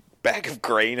the bag of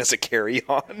grain as a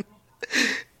carry-on.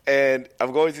 And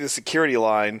I'm going through the security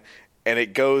line, and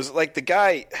it goes like the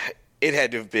guy. It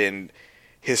had to have been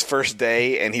his first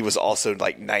day, and he was also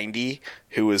like 90,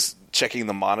 who was checking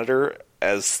the monitor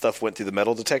as stuff went through the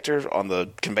metal detector on the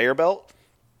conveyor belt.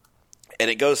 And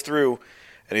it goes through,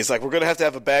 and he's like, "We're going to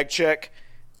have a bag check,"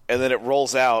 and then it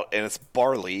rolls out, and it's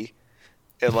barley.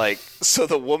 And like, so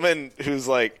the woman who's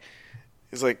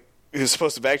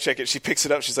supposed to bag check it, she picks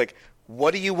it up. She's like,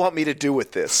 "What do you want me to do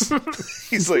with this?"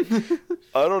 He's like,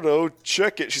 "I don't know.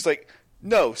 Check it." She's like,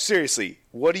 "No, seriously.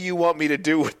 What do you want me to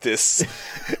do with this?"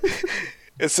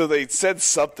 And so they said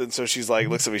something. So she's like,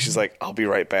 looks at me. She's like, "I'll be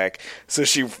right back." So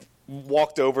she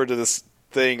walked over to this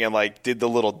thing and like did the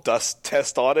little dust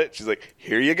test on it. She's like,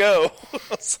 "Here you go." I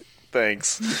was like,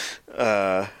 "Thanks."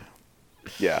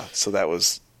 Yeah. So that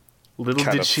was Little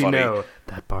did she funny. know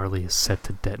that barley is set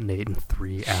to detonate in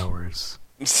 3 hours.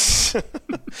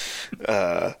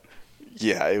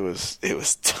 Yeah, it was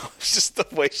just the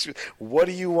way she. "What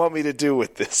do you want me to do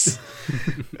with this?"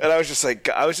 And I was just like,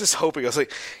 I was just hoping. I was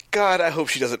like, God, I hope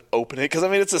she doesn't open it, because I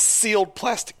mean, it's a sealed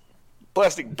plastic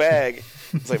bag.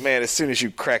 It's like, man, as soon as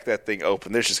you crack that thing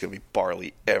open, there's just gonna be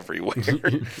barley everywhere.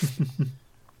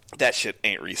 That shit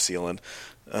ain't resealing.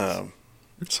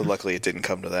 So luckily it didn't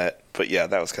come to that. But yeah,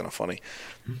 that was kind of funny.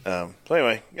 So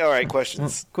anyway, all right,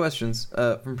 questions. Well, questions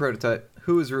from Prototype.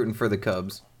 Who is rooting for the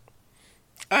Cubs?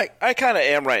 I kind of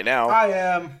am right now. I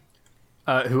am.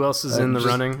 Who else is in the just-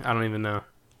 running? I don't even know.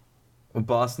 Well,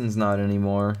 Boston's not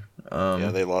anymore. Yeah,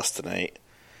 they lost tonight.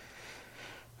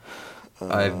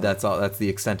 That's all. That's the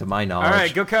extent of my knowledge. All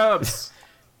right, go Cubs.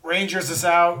 Rangers is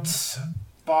out.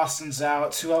 Boston's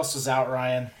out. Who else is out,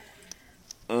 Ryan?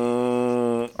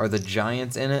 Are the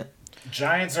Giants in it?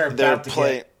 Giants are They're about to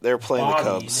playing. get They're playing the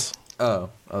bodied. Cubs. Oh,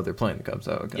 they're playing the Cubs.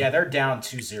 Oh, okay. Yeah, they're down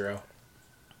 2-0.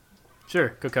 Sure,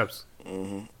 go Cubs.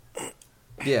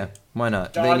 Yeah, why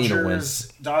not? They need a win.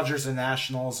 Dodgers and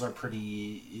Nationals are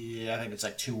pretty. Yeah, I think it's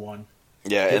like 2-1.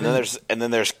 Yeah, and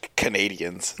then there's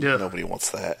Canadians. Yeah. Nobody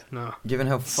wants that. No. Given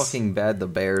how fucking bad the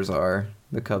Bears are,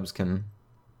 the Cubs can.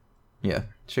 Yeah,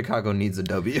 Chicago needs a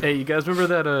W. Hey, you guys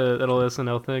remember that old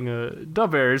SNL thing? Da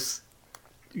Bears.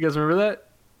 You guys remember that?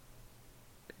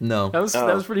 No. That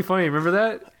was pretty funny. Remember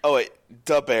that? Oh wait,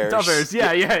 the Bears. Da Bears.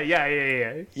 Yeah.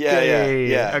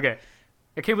 Yeah. Okay.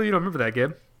 I can't believe you don't remember that,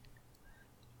 Gabe.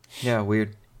 Yeah,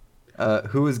 weird.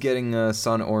 Who is getting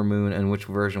Sun or Moon, and which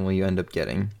version will you end up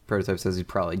getting? Prototype says he's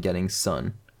probably getting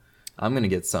Sun. I'm gonna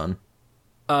get Sun.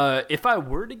 If I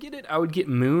were to get it, I would get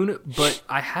Moon, but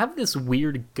I have this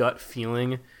weird gut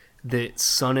feeling that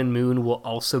Sun and Moon will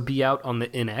also be out on the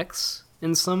NX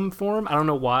in some form. I don't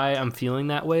know why I'm feeling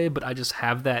that way, but I just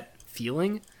have that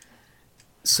feeling.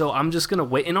 So I'm just gonna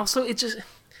wait. And also, it just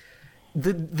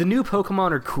the new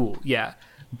Pokemon are cool, yeah.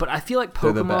 But I feel like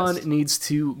They're the best. Pokemon needs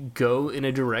to go in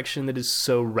a direction that is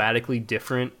so radically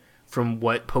different from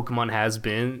what Pokemon has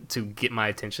been to get my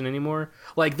attention anymore.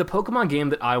 Like, the Pokemon game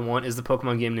that I want is the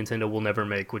Pokemon game Nintendo will never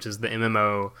make, which is the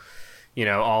MMO,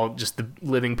 all just the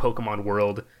living Pokemon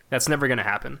world. That's never going to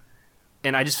happen.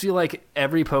 And I just feel like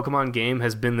every Pokemon game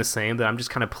has been the same, that I'm just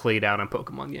kind of played out on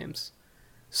Pokemon games.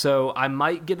 So I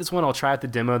might get this one. I'll try out the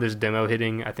demo. There's a demo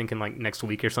hitting, I think, in like next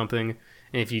week or something.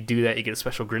 And if you do that, you get a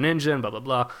special Greninja and blah, blah,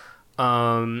 blah.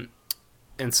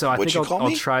 And so I think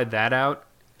I'll try that out.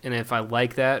 And if I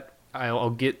like that, I'll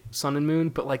get Sun and Moon.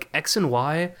 But like X and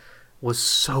Y was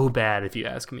so bad, if you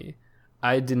ask me.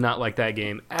 I did not like that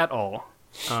game at all.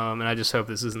 And I just hope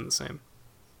this isn't the same.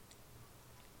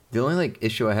 The only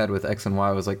issue I had with X and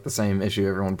Y was the same issue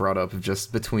everyone brought up of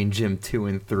just between Gym 2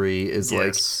 and 3 is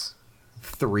Yes.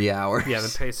 3 hours. Yeah,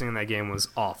 the pacing in that game was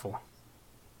awful.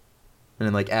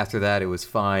 And then after that it was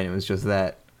fine. It was just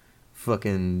that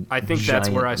fucking I think that's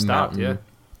where I stopped, mountain.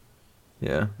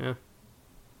 Yeah.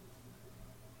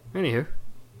 Anywho.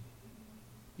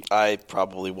 I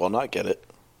probably will not get it,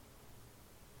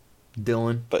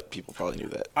 Dylan. but people probably knew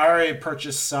that. I already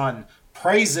purchased Sun.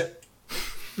 Praise it.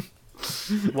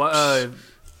 What?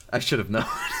 I should have known.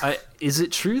 Is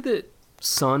it true that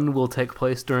sun will take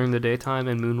place during the daytime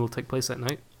and moon will take place at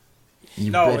night? You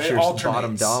No, bet it your alternates.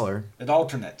 bottom dollar. It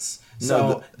alternates. No,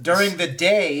 So during the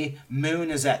day,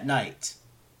 moon is at night.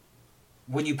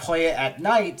 When you play it at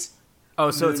night,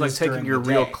 Oh, so moon it's like is taking during your the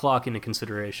real day. clock into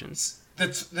consideration.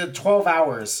 the 12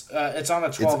 hours. It's on a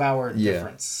 12-hour yeah.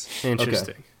 difference.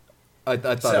 Interesting. I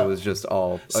thought So- it was just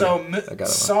all. Okay, So I got it now.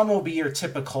 sun will be your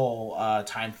typical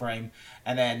time frame,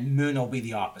 and then moon will be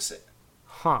the opposite.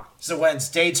 Huh. So when it's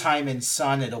daytime in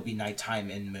sun, it'll be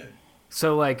nighttime in moon.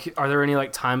 So, like, are there any,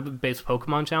 like, time-based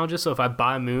Pokemon challenges? So if I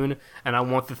buy Moon and I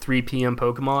want the 3 p.m.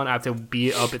 Pokemon, I have to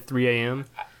be up at 3 a.m.?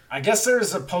 I guess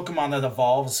there's a Pokemon that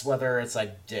evolves whether it's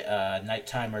like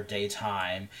nighttime or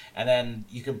daytime, and then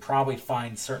you can probably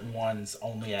find certain ones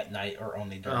only at night or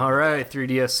only during. All right,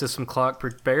 3DS System Clock,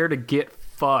 prepare to get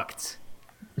fucked.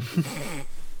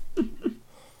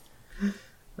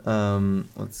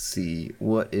 Let's see.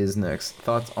 What is next?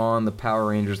 Thoughts on the Power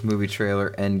Rangers movie trailer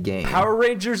and game? Power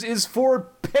Rangers is for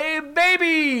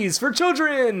babies, for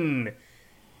children.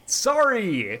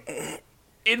 Sorry,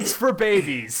 it's for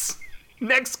babies.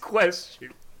 Next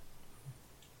question.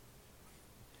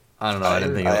 I don't know. I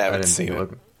didn't think. I I haven't didn't seen think it. it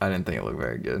looked. I didn't think it looked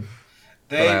very good.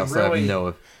 They But I also really,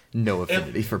 have no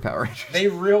affinity for Power Rangers. they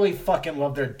really fucking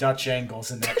love their Dutch angles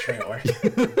in that trailer.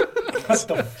 What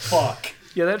the fuck?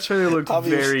 Yeah, that trailer looked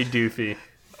Obvious. very doofy.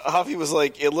 Javi was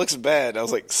like, "It looks bad." I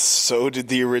was like, "So did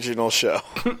the original show."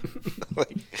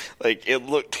 like it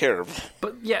looked terrible.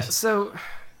 But yeah, so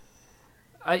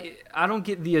I don't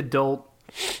get the adult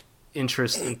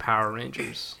interest in Power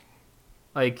Rangers.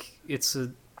 Like it's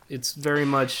very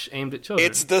much aimed at children.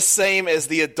 It's the same as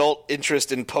the adult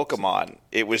interest in Pokemon.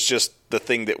 It was just the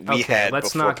thing that we okay, had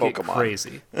let's before not Pokemon. get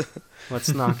crazy.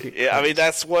 Let's not get Yeah, I mean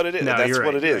that's what it is. No, That's you're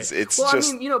what right, it you're is. right. It's well,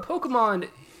 just I mean, Pokemon.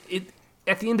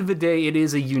 At the end of the day, it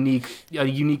is a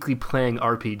uniquely playing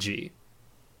RPG.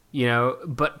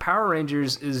 But Power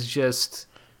Rangers is just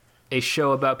a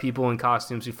show about people in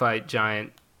costumes who fight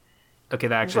giant. Okay,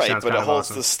 that actually right, sounds but kind it of holds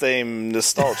awesome. the same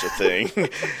nostalgia thing.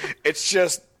 It's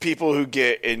just people who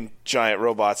get in giant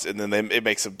robots, and then it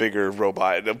makes a bigger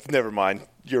robot. Never mind.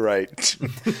 You're right.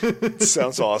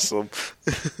 Sounds awesome.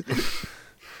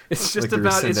 It's just like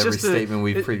about. to It's every just statement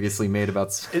we've it- previously made about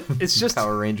it's just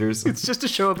Power Rangers. It's just a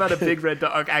show about a big red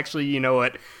dog. Actually, you know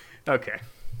what? Okay.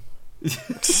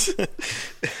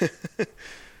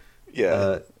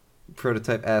 Yeah.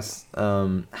 Prototype asks,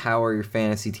 how are your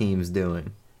fantasy teams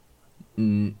doing?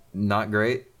 Not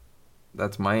great.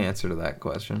 That's my answer to that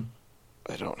question.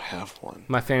 I don't have one.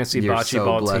 My fantasy You're bocce so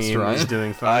ball blessed, team Ryan. is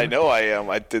doing I fine. know I am.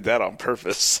 I did that on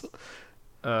purpose.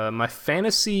 My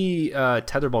fantasy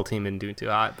tetherball team isn't doing too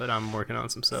hot, but I'm working on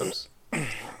some subs.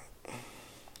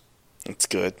 It's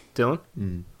good.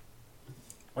 Dylan,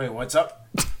 Wait, what's up?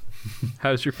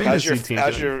 how's your fantasy team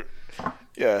How's doing?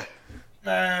 your?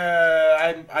 Yeah.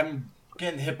 I'm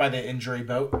getting hit by the injury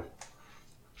boat,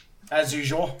 as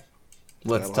usual.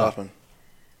 Let's That'll talk.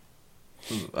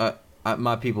 happen.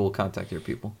 My people will contact your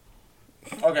people.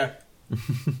 Okay.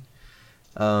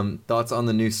 Thoughts on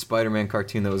the new Spider-Man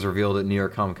cartoon that was revealed at New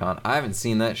York Comic Con? I haven't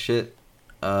seen that shit.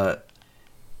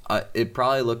 It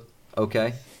probably looked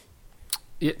okay.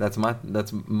 Yeah. That's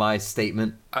my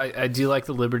statement. I do like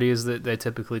the liberties that they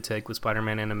typically take with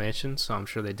Spider-Man animation, so I'm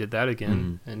sure they did that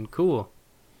again. And cool.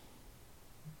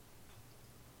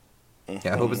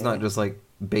 Yeah, I hope it's not just like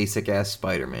basic ass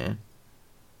Spider-Man.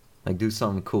 Like do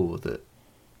something cool with it.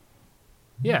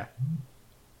 Yeah.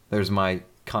 There's my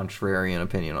contrarian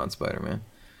opinion on Spider-Man.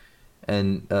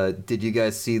 And did you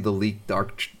guys see the leaked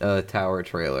Dark Tower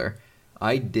trailer?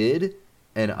 I did,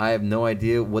 and I have no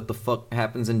idea what the fuck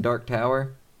happens in Dark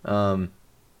Tower.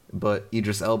 But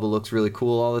Idris Elba looks really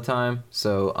cool all the time,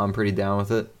 so I'm pretty down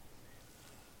with it.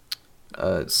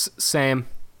 Same.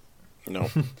 No.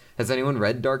 Has anyone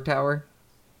read Dark Tower?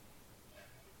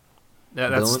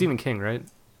 That's Dylan? Stephen King, right?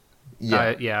 Yeah.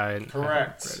 I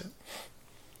Correct. read it.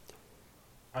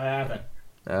 I haven't.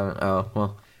 Oh,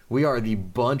 well, we are the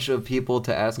bunch of people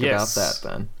to ask Yes.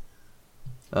 about that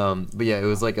then. But yeah, it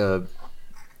was like the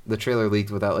trailer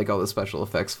leaked without like all the special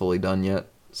effects fully done yet.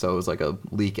 So it was like a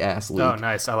leak. Oh,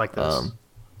 nice. I like this.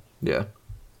 Yeah.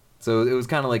 So it was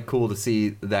kind of like cool to see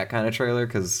that kind of trailer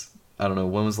because I don't know,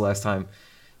 when was the last time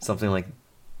something like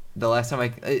the last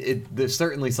time there's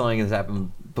certainly something that's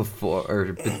happened before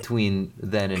or between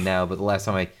then and now, but the last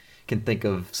time I can think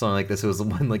of something like this, it was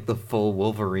when like the full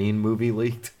Wolverine movie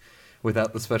leaked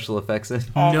without the special effects in.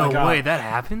 Oh no my God. way, that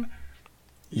happened?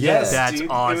 Yes, That's dude.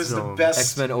 awesome. It was the best.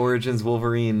 X-Men Origins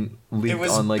Wolverine leaked It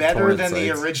was on like better torrent than the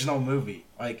sites. original movie.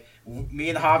 Like me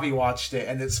and Javi watched it,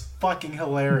 and it's fucking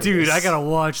hilarious. Dude, I gotta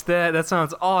watch that. That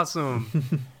sounds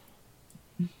awesome.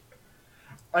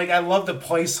 Like I love the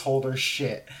placeholder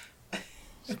shit.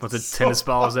 With the So tennis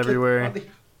balls fucking everywhere. funny.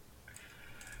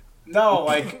 No,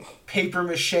 like paper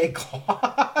mache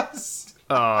claws.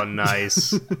 Oh,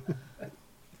 nice.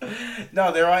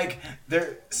 No,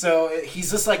 so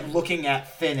he's just like looking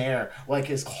at thin air, like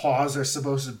his claws are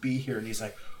supposed to be here, and he's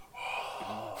like,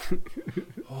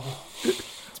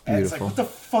 It's and it's like, beautiful. what the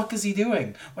fuck is he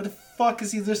doing? What the fuck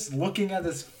is he just looking at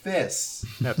his fists?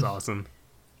 That's awesome.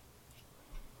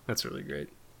 That's really great.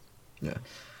 Yeah.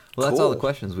 Well, that's all the Cool.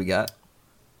 questions we got.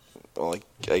 Well,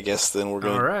 I guess then we're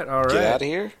going All right, all to right. get out of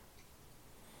here.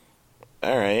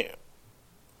 All right.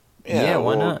 Yeah,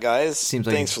 why well, not? guys, Seems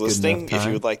like thanks for it's good listening. enough If you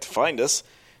time. would like to find us,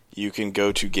 you can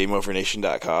go to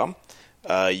GameOverNation.com.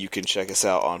 You can check us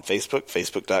out on Facebook,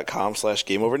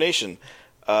 Facebook.com/GameOverNation.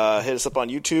 Hit us up on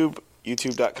YouTube,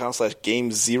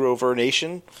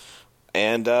 YouTube.com/GameZeroVerNation.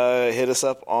 And hit us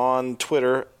up on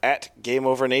Twitter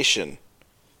 @GameOverNation.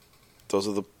 Those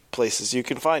are the places you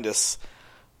can find us.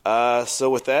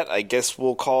 So with that, I guess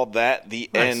we'll call that the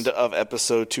Nice. end of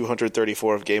episode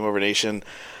 234 of Game Over Nation.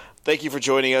 Thank you for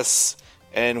joining us,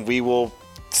 and we will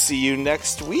see you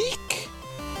next week.